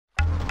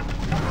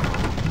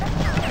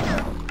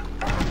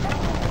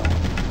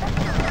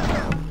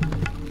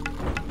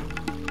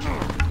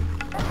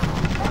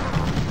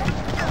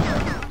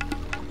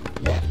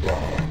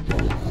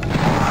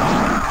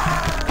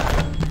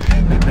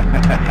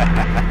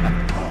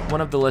One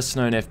of the less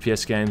known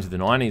FPS games of the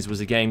 90s was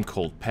a game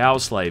called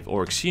Powerslave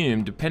or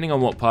Exhumed, depending on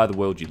what part of the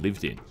world you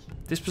lived in.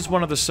 This was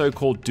one of the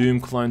so-called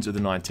Doom clones of the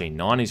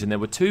 1990s, and there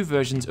were two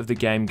versions of the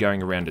game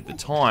going around at the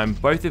time,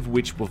 both of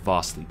which were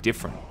vastly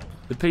different.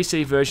 The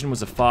PC version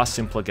was a far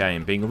simpler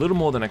game, being a little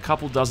more than a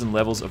couple dozen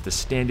levels of the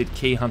standard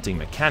key hunting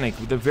mechanic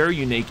with a very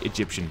unique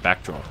Egyptian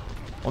backdrop.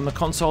 On the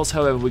consoles,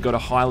 however, we got a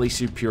highly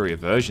superior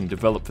version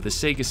developed for the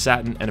Sega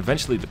Saturn and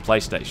eventually the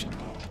PlayStation.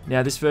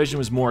 Now, this version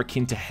was more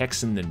akin to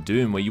Hexen than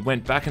Doom, where you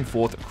went back and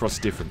forth across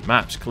different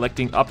maps,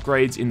 collecting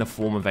upgrades in the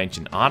form of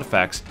ancient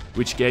artifacts,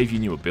 which gave you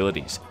new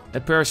abilities.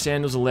 A pair of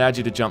sandals allowed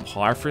you to jump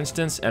higher, for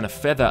instance, and a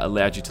feather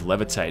allowed you to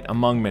levitate,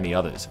 among many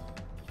others.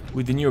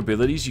 With the new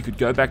abilities, you could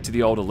go back to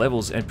the older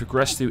levels and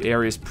progress through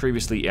areas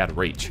previously out of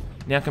reach.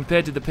 Now,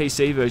 compared to the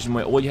PC version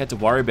where all you had to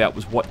worry about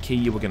was what key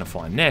you were going to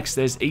find next,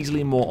 there's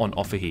easily more on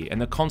offer here, and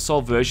the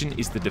console version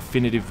is the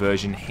definitive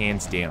version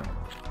hands down.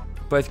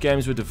 Both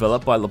games were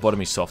developed by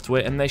Lobotomy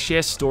Software, and they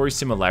share story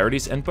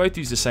similarities and both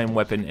use the same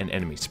weapon and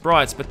enemy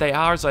sprites, but they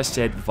are, as I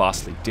said,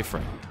 vastly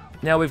different.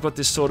 Now we've got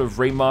this sort of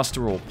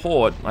remaster or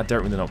port, I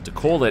don't really know what to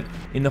call it,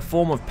 in the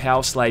form of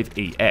Powerslave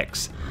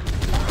EX.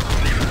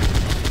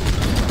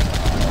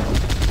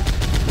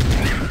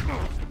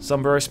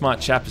 Some very smart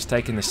chap has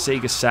taken the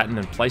Sega Saturn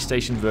and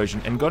PlayStation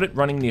version and got it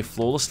running near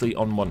flawlessly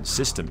on modern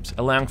systems,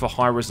 allowing for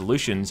high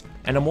resolutions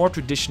and a more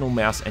traditional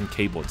mouse and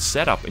keyboard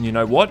setup, and you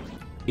know what?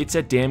 It's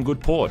a damn good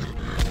port.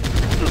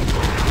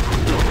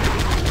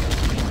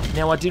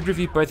 Now, I did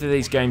review both of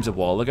these games a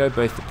while ago,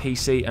 both the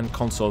PC and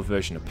console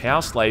version of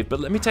Powerslave, but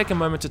let me take a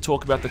moment to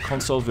talk about the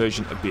console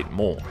version a bit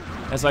more,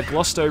 as I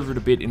glossed over it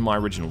a bit in my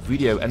original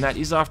video, and that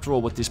is after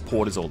all what this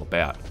port is all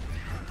about.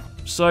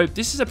 So,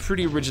 this is a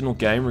pretty original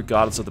game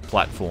regardless of the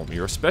platform.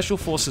 You're a special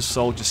forces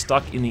soldier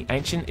stuck in the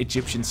ancient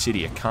Egyptian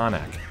city of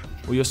Karnak,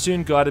 where you're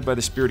soon guided by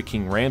the spirit of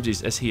King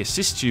Ramses as he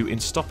assists you in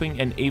stopping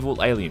an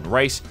evil alien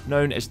race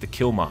known as the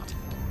Kilmaat.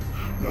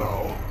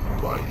 Now,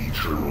 my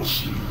eternal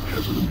sleep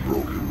has been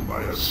broken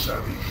by a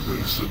savage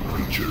race of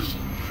creatures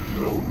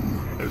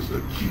known as the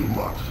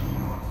Kilmaat.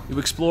 You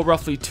explore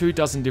roughly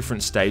 24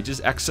 different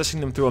stages, accessing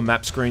them through a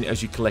map screen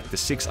as you collect the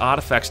 6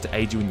 artifacts to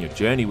aid you in your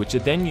journey, which are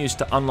then used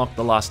to unlock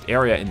the last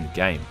area in the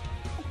game.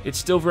 It's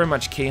still very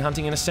much key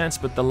hunting in a sense,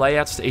 but the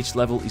layouts to each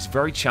level is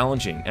very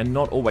challenging and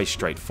not always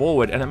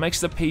straightforward, and it makes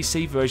the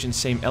PC version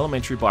seem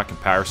elementary by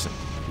comparison.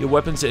 Your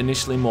weapons are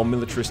initially more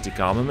militaristic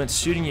armaments,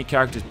 suiting your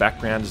character's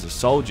background as a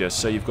soldier,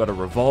 so you've got a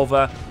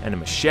revolver and a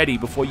machete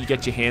before you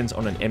get your hands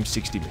on an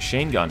M60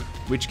 machine gun,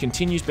 which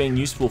continues being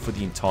useful for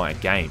the entire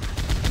game.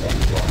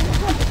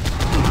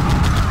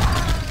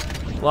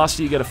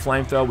 Lastly, you get a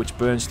flamethrower which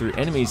burns through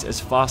enemies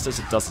as fast as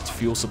it does its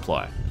fuel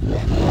supply.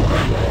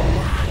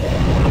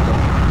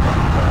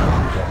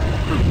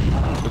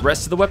 The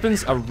rest of the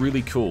weapons are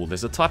really cool.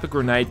 There's a type of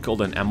grenade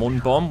called an Ammon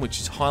bomb,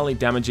 which is highly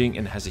damaging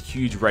and has a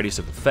huge radius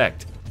of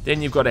effect.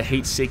 Then you've got a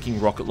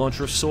heat-seeking rocket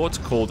launcher of sorts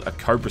called a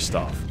Cobra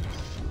Staff.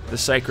 The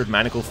Sacred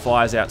Manacle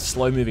fires out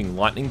slow-moving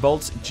lightning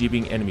bolts,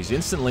 jibbing enemies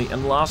instantly,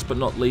 and last but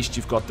not least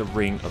you've got the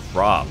Ring of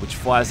Ra, which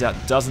fires out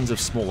dozens of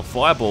smaller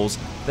fireballs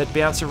that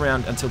bounce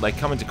around until they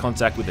come into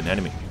contact with an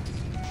enemy.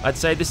 I'd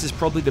say this is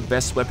probably the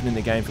best weapon in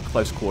the game for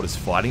close quarters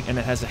fighting, and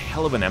it has a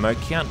hell of an ammo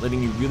count,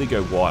 letting you really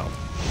go wild.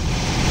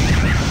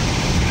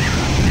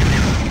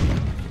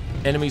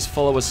 Enemies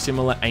follow a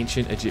similar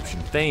ancient Egyptian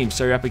theme,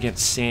 so you're up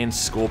against sand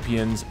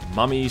scorpions,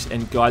 mummies,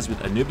 and guys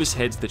with Anubis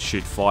heads that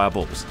shoot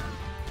fireballs.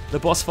 The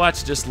boss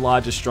fights are just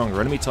larger,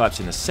 stronger enemy types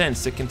in a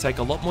sense that can take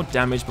a lot more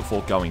damage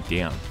before going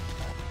down.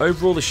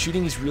 Overall, the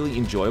shooting is really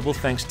enjoyable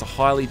thanks to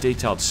highly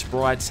detailed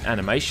sprites,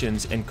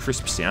 animations, and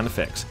crisp sound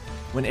effects.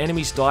 When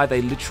enemies die,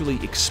 they literally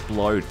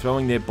explode,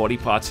 throwing their body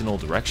parts in all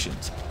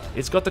directions.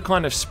 It's got the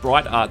kind of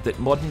sprite art that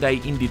modern day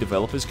indie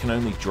developers can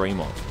only dream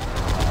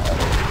of.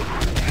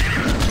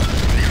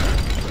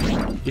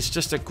 It's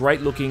just a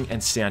great looking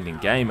and sounding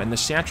game, and the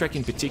soundtrack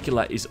in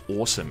particular is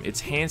awesome.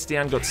 It's hands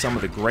down got some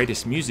of the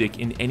greatest music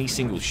in any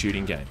single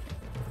shooting game.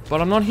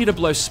 But I'm not here to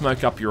blow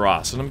smoke up your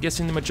ass, and I'm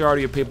guessing the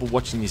majority of people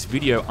watching this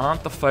video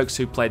aren't the folks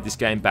who played this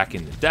game back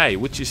in the day,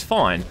 which is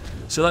fine.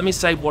 So let me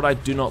say what I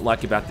do not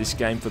like about this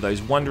game for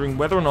those wondering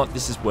whether or not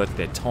this is worth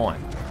their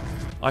time.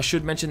 I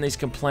should mention these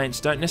complaints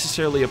don't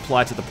necessarily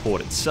apply to the port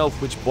itself,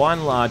 which by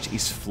and large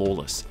is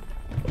flawless.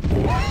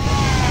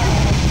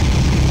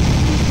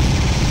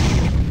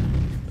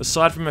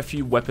 Aside from a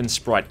few weapon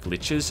sprite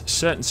glitches,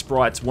 certain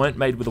sprites weren't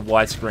made with a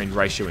widescreen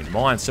ratio in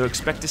mind, so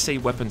expect to see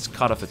weapons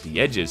cut off at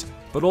the edges,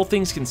 but all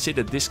things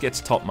considered, this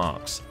gets top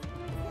marks.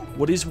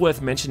 What is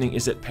worth mentioning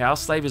is that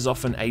Powerslave is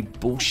often a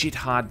bullshit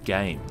hard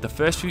game. The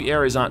first few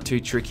areas aren't too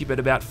tricky, but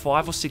about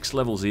 5 or 6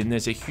 levels in,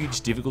 there's a huge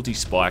difficulty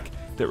spike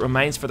that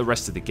remains for the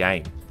rest of the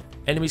game.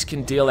 Enemies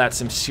can deal out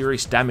some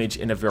serious damage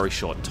in a very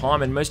short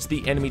time, and most of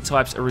the enemy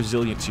types are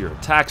resilient to your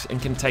attacks and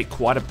can take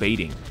quite a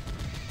beating.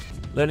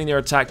 Learning their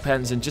attack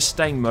patterns and just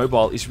staying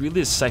mobile is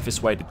really the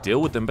safest way to deal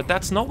with them, but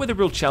that's not where the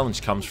real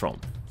challenge comes from.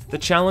 The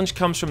challenge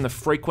comes from the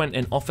frequent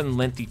and often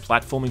lengthy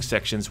platforming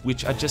sections,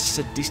 which are just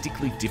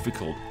sadistically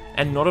difficult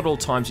and not at all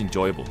times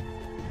enjoyable.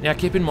 Now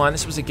keep in mind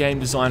this was a game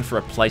designed for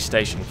a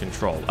PlayStation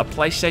control, a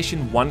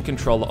PlayStation 1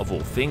 controller of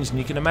all things, and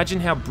you can imagine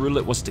how brutal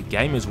it was to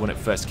gamers when it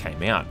first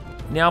came out.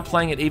 Now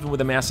playing it even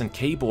with a mouse and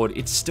keyboard,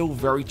 it's still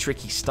very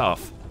tricky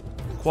stuff.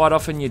 Quite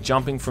often you're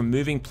jumping from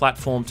moving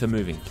platform to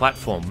moving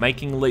platform,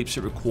 making leaps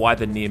that require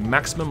the near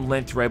maximum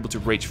length you're able to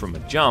reach from a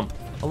jump,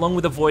 along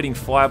with avoiding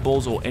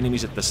fireballs or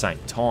enemies at the same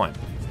time.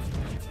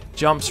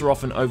 Jumps are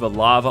often over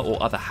lava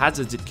or other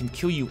hazards that can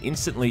kill you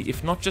instantly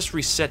if not just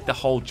reset the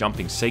whole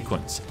jumping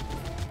sequence.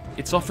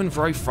 It's often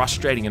very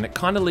frustrating, and it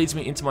kind of leads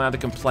me into my other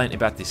complaint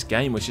about this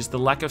game, which is the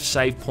lack of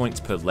save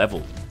points per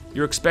level.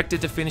 You're expected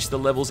to finish the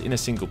levels in a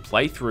single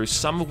playthrough,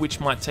 some of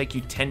which might take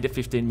you 10 to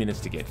 15 minutes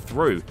to get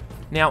through.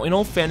 Now, in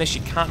all fairness,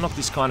 you can't knock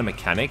this kind of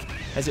mechanic,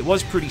 as it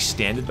was pretty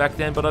standard back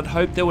then, but I'd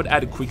hope they would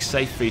add a quick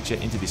save feature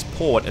into this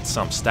port at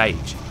some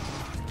stage.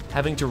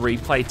 Having to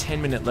replay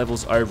 10-minute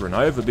levels over and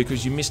over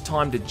because you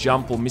mistimed a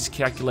jump or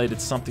miscalculated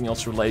something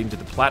else relating to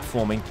the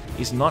platforming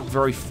is not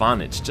very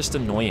fun, it's just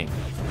annoying.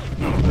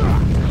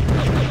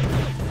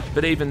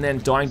 But even then,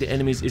 dying to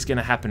enemies is going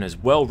to happen as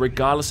well,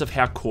 regardless of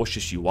how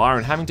cautious you are,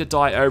 and having to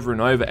die over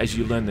and over as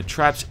you learn the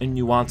traps and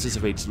nuances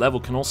of each level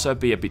can also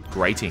be a bit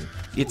grating.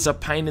 It's a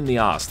pain in the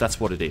ass, that's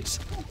what it is.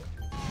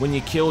 When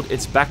you're killed,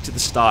 it's back to the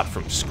start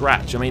from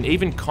scratch. I mean,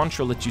 even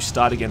Contra lets you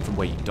start again from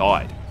where you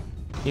died.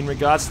 In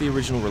regards to the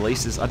original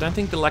releases, I don't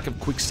think the lack of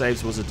quick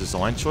saves was a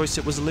design choice,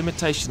 it was a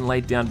limitation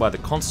laid down by the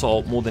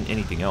console more than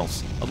anything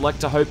else. I'd like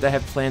to hope they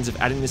have plans of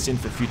adding this in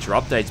for future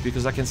updates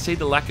because I can see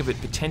the lack of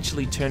it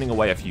potentially turning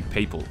away a few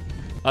people.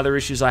 Other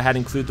issues I had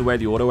include the way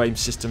the auto-aim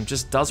system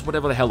just does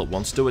whatever the hell it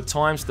wants to at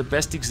times. The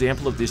best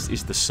example of this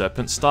is the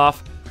Serpent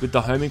Staff, with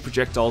the homing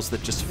projectiles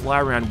that just fly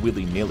around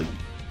willy-nilly.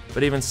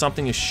 But even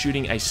something as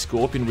shooting a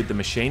scorpion with the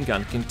machine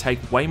gun can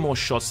take way more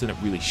shots than it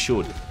really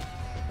should.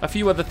 A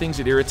few other things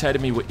that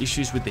irritated me were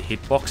issues with the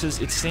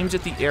hitboxes. It seems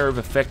that the area of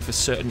effect for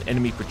certain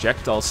enemy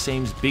projectiles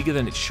seems bigger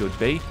than it should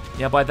be.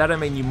 Now by that I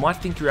mean you might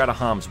think you're out of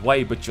harm's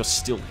way, but you're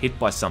still hit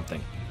by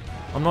something.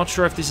 I'm not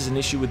sure if this is an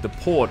issue with the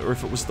port or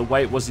if it was the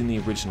way it was in the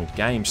original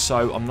game,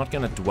 so I'm not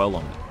going to dwell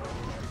on it.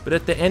 But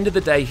at the end of the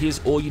day,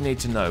 here's all you need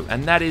to know,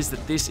 and that is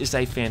that this is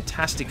a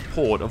fantastic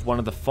port of one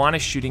of the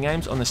finest shooting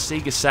games on the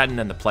Sega Saturn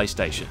and the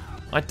PlayStation.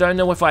 I don't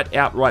know if I'd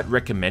outright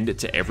recommend it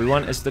to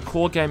everyone, as the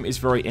core game is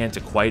very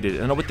antiquated,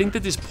 and I would think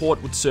that this port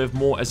would serve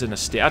more as a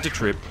nostalgia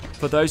trip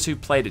for those who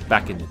played it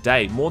back in the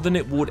day, more than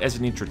it would as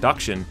an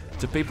introduction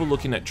to people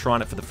looking at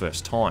trying it for the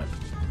first time.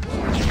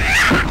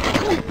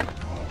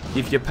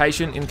 If you're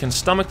patient and can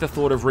stomach the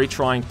thought of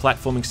retrying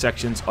platforming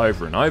sections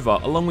over and over,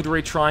 along with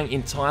retrying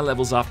entire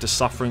levels after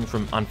suffering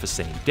from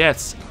unforeseen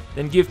deaths,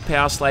 then give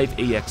Powerslave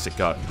EX a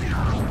go.